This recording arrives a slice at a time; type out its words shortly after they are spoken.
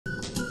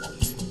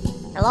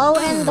Hello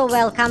and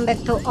welcome back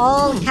to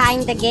all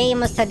kind of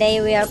games. Today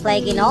we are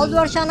playing an old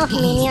version of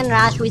Minion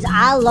Rush with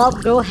I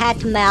Love Gru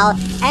hat Mel,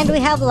 and we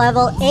have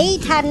level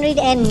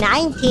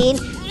 819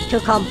 to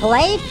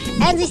complete,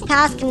 and this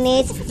task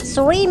needs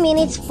 3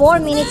 minutes, 4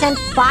 minutes and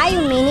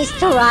 5 minutes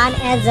to run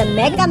as a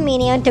Mega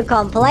Minion to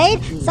complete.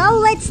 So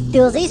let's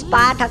do this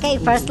part. Okay,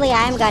 firstly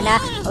I'm gonna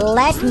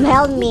let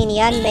Mel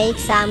Minion make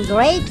some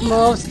great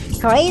moves,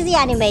 crazy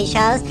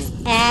animations.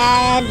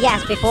 And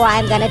yes, before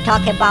I'm gonna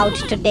talk about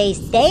today's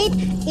date,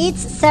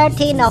 it's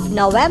 13th of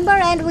November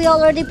and we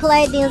already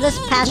played in the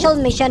special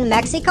mission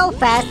Mexico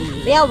Fest,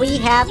 where we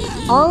have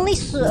only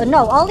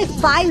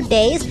 5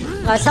 days.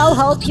 So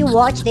hope you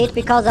watched it,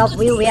 because of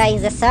we are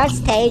in the third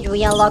stage.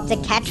 We unlocked the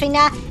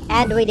Katrina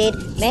and we did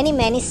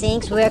many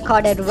things. We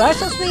recorded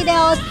versus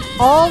videos,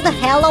 all the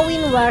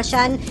Halloween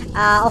version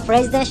of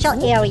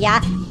residential area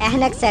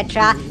and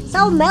etc.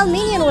 So Mel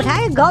Minion, what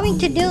are you going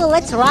to do?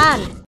 Let's run.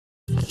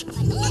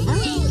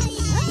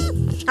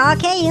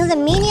 Okay, in the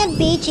Minion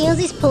Beach, in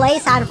this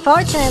place,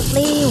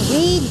 unfortunately,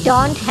 we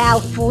don't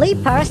have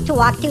flippers to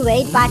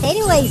activate. But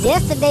anyways,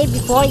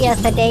 before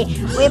yesterday,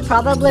 we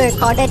probably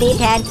recorded it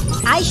and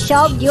I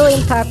showed you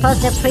in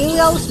purpose the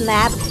previous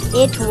map.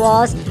 It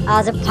was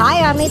the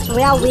pyramids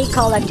where we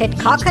collected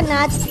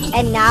coconuts,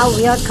 and now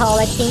we are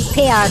collecting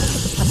pears.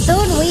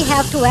 Soon we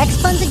have to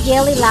expand the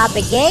jelly lab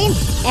again,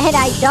 and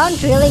I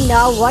don't really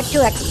know what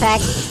to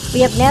expect. We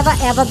have never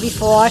ever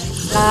before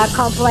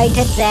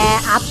completed the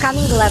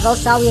upcoming level,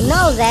 so you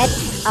know that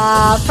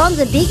from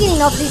the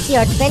beginning of this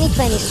year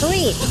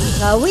 2023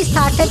 we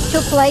started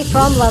to play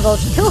from levels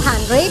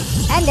 200,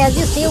 and as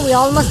you see we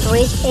almost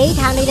reached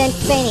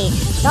 820.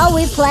 So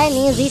we plan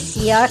in this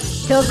year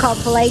to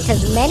complete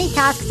as many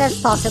tasks as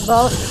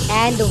possible,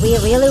 and we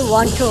really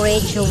want to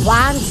reach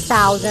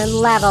 1000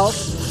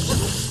 levels.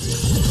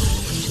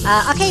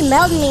 Okay,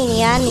 Mel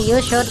Minion,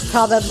 you should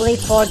probably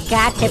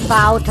forget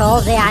about all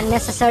the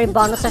unnecessary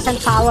bonuses and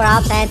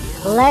power-ups, and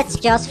let's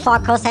just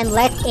focus and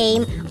let's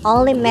aim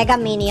only Mega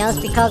Minions,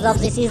 because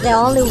of this is the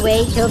only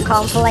way to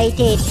complete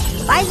it.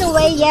 By the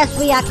way, yes,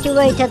 we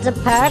activated the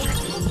perk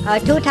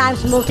 2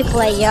 times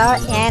multiplayer,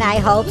 and I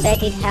hope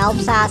that it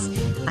helps us.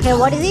 Okay,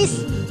 what is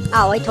this?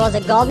 Oh, it was a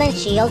golden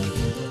shield.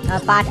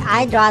 But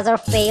I'd rather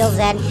fail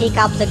than pick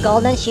up the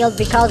golden shield,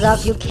 because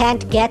of you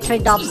can't get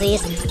rid of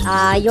this.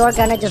 You're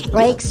gonna just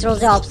break through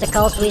the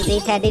obstacles with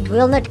it and it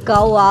will not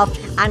go off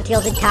until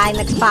the time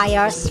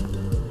expires.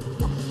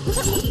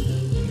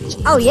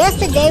 Oh,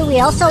 yesterday we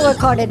also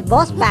recorded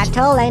boss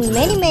battle and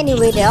many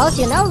videos.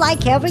 You know,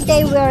 like every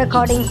day we are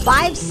recording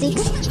 5,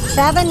 6,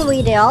 7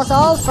 videos,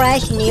 all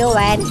fresh, new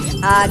and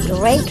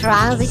great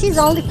runs. This is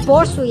only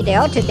 4th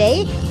video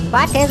today,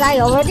 but as I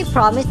already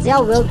promised,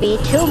 there will be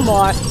 2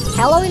 more.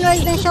 Halloween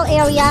residential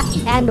area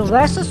and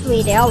versus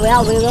video,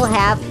 where we will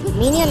have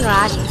Minion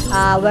Rush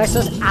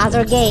versus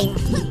other game.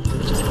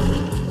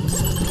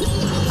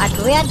 But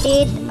where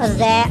did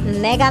the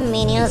Mega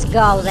Minions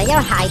go? They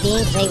are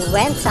hiding, they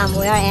went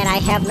somewhere and I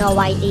have no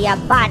idea,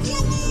 but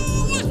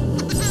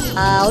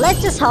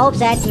let's just hope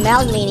that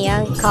Mel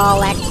Minion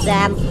collects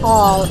them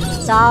all.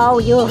 So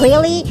you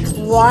really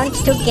want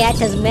to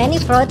get as many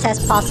fruits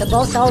as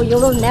possible, so you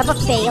will never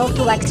fail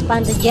to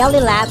expand the jelly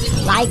lab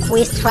like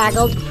we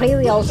struggled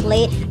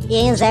previously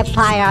in the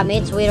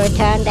pyramids. We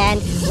returned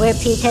and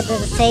repeated the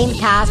same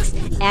tasks,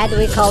 and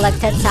we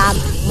collected some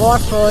more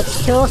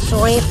fruits, 2,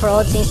 3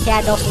 fruits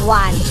instead of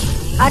 1.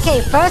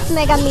 Okay, first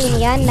Mega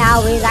Minion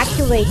now is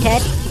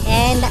activated,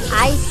 and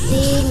I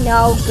see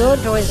no good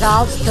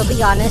results, to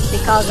be honest,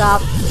 because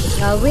of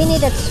we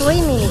needed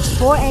 3 minutes,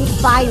 4 and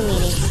 5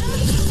 minutes.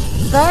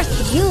 First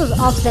use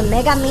of the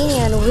Mega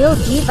Minion will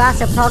give us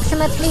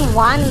approximately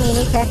 1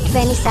 minute and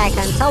 20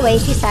 seconds, so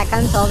 80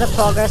 seconds on the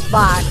progress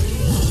bar.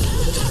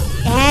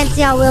 And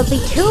there will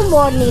be 2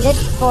 more needed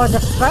for the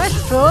first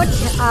fruit.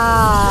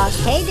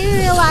 Okay, do you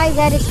realize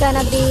that it's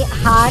gonna be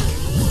hard?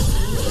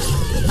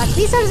 But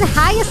these are the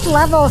highest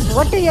levels,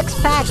 what do you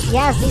expect?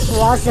 Yes, this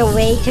was the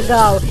way to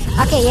go.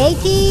 Okay,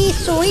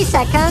 83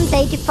 seconds,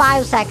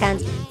 85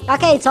 seconds.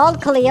 Okay, it's all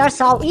clear,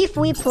 so if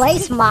we play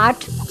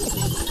smart,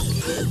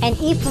 and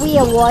if we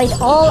avoid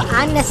all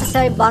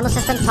unnecessary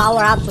bonuses and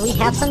power-ups, we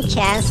have some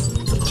chance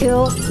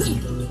to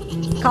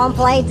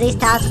complete this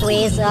task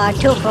with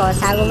 2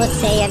 fruits. I will not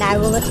say and I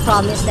will not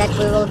promise that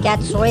we will get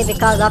 3,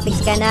 because of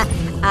it's gonna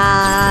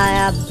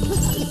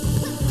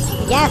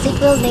yes, it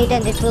will need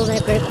and it will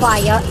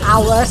require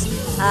hours,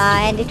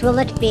 and it will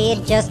not be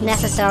just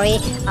necessary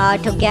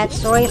to get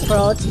 3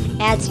 fruits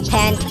and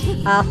spend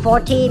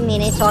 40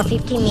 minutes or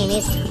 50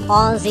 minutes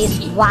on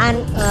this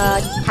one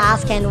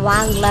task and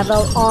 1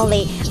 level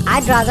only.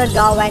 I'd rather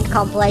go and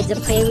complete the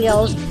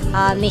previous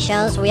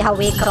missions where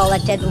we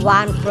collected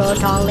 1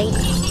 fruit only.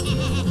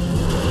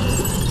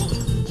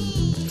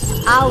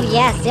 Oh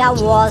yes, there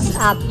was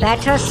a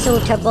better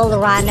suitable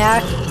runner,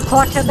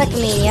 quarterback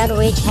minion,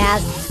 which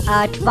has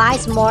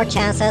twice more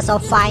chances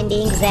of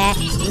finding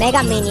the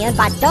Mega Minion,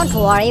 but don't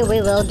worry,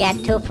 we will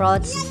get 2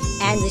 fruits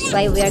and this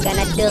way we are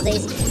gonna do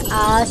this.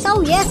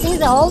 So yes, in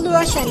the old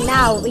version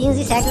now, in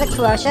this exact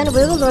version,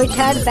 we will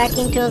return back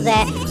into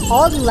the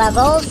old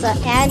levels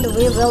and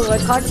we will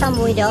record some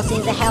videos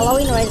in the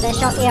Halloween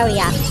residential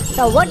area.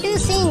 So what do you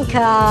think?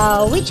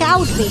 Which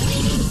outfit,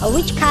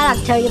 which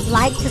character you'd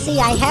like to see?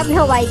 I have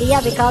no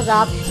idea because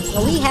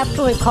we have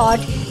to record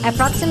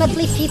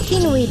approximately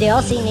 15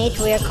 videos in it.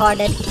 We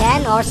recorded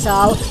 10 or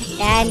so,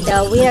 and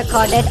we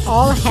recorded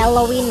all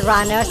Halloween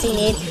runners in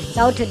it.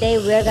 So today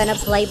we're gonna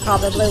play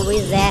probably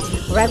with the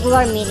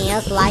regular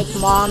minions like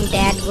mom,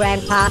 dad,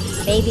 grandpa,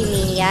 baby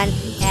minion,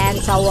 and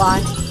so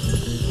on.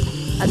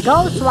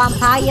 Ghosts,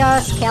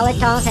 vampires,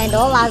 skeletons, and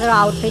all other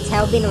outfits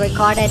have been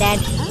recorded,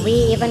 and we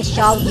even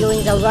showed you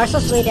in the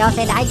versus videos.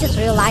 And I just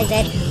realized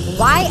that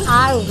why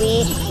are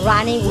we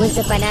running with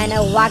the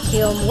banana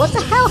vacuum? What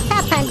the hell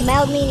happened,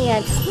 Mel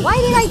Minion? Why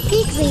did I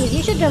pick these?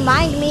 You should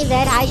remind me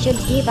that I should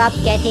give up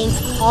getting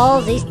all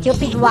these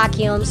stupid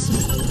vacuums.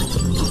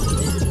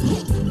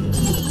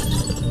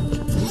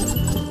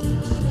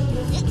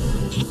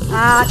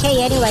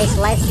 Okay, anyways,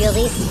 let's do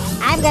this.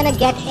 I'm gonna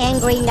get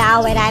angry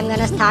now and I'm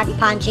gonna start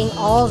punching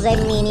all the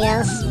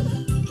minions.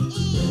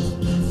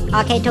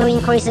 Okay, to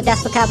increase the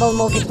Despicable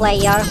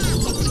multiplayer,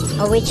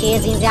 which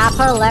is in the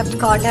upper left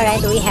corner,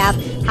 and we have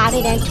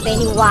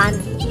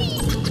 121.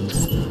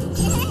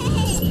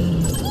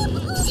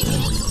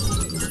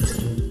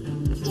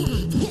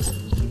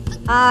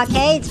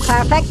 Okay, it's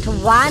perfect.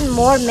 One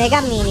more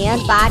Mega Minion,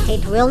 but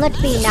it will not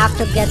be enough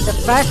to get the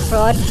first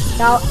fruit.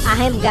 So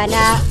I'm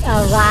gonna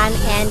run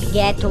and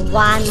get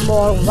one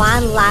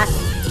last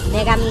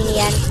Mega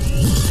Minion.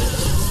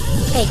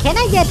 Hey, can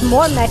I get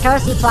more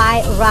meters if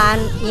I run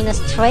in a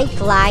straight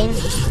line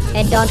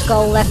and don't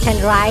go left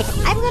and right?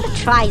 I'm gonna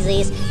try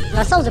this.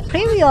 So the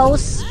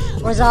previous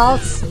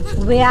results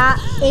were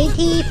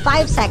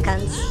 85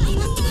 seconds.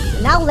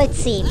 Now let's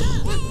see.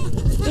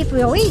 If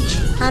we reach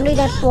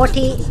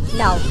 180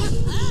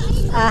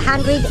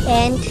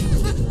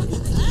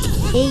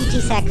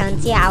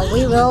 seconds, yeah,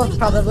 we will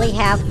probably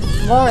have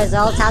more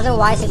results.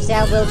 Otherwise, if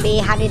there will be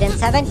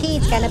 170,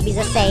 it's gonna be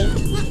the same.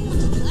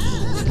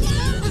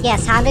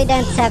 Yes,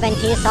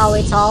 170, so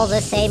it's all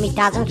the same. It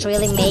doesn't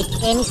really make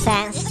any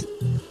sense.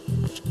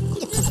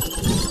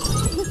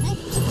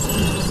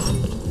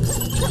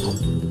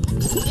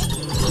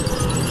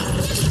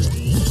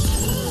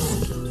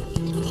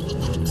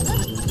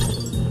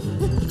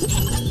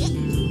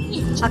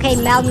 Okay,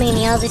 Mel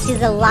Minion, this is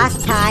the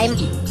last time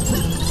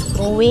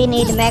we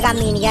need Mega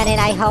Minion,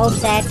 and I hope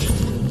that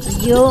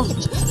you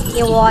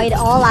avoid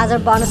all other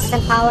bonuses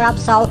and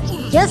power-ups. So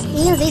just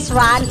in this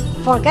run,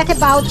 forget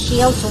about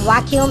shields,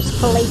 vacuums,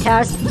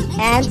 splitters,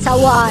 and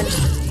so on.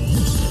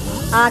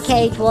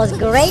 Okay, it was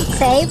great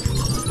save.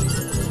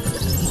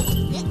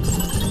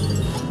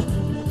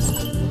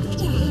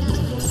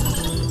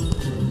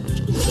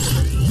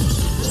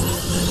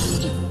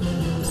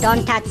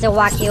 Don't touch the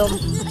vacuum.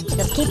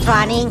 Just keep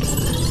running.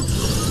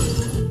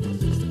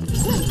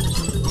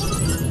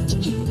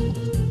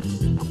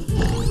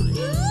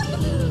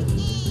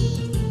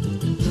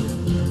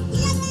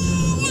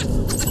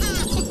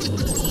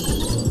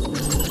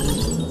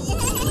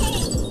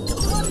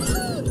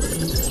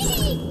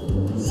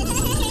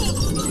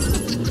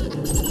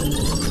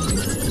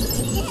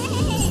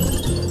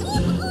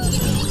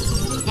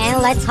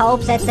 And let's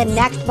hope that the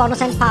next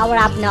bonus and power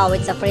up, no,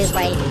 it's a freeze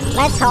ray.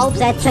 Let's hope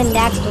that the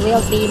next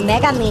will be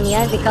Mega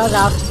Minion, because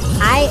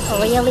I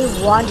really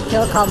want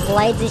to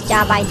complete this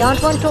job. I don't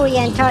want to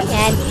re-enter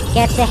and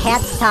get the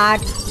head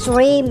start.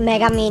 3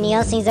 Mega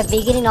Minions in the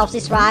beginning of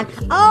this run.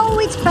 Oh,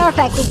 it's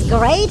perfect, it's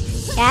great.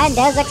 And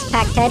as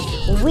expected,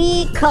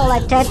 we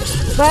collected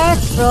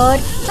first fruit.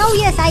 So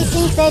yes, I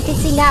think that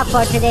it's enough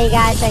for today,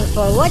 guys. Thanks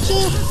for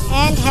watching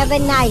and have a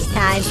nice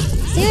time.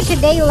 See you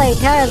today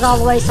later, as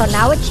always, on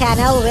our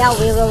channel, where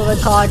we will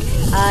record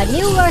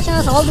new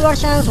versions, old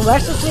versions,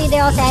 versus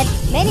videos, and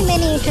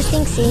many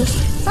interesting things.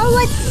 So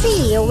let's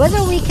see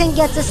whether we can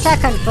get the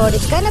second fruit.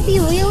 It's gonna be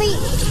really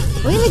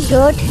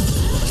good.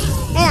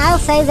 And I'll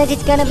say that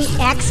it's gonna be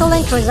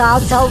excellent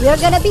results. So we're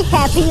gonna be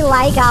happy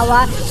like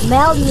our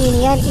Mel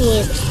Minion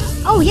is.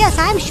 Oh yes,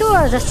 I'm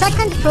sure the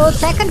second fruit,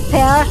 second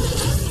pair,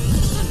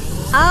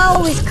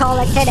 always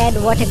collected,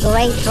 and what a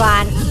great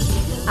run.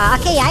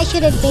 Okay, I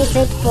shouldn't miss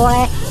it for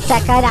a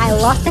second. I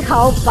lost the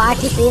hope, but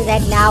you see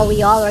that now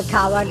we all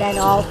recovered and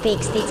all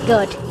fixed. It's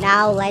good.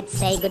 Now let's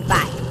say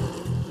goodbye.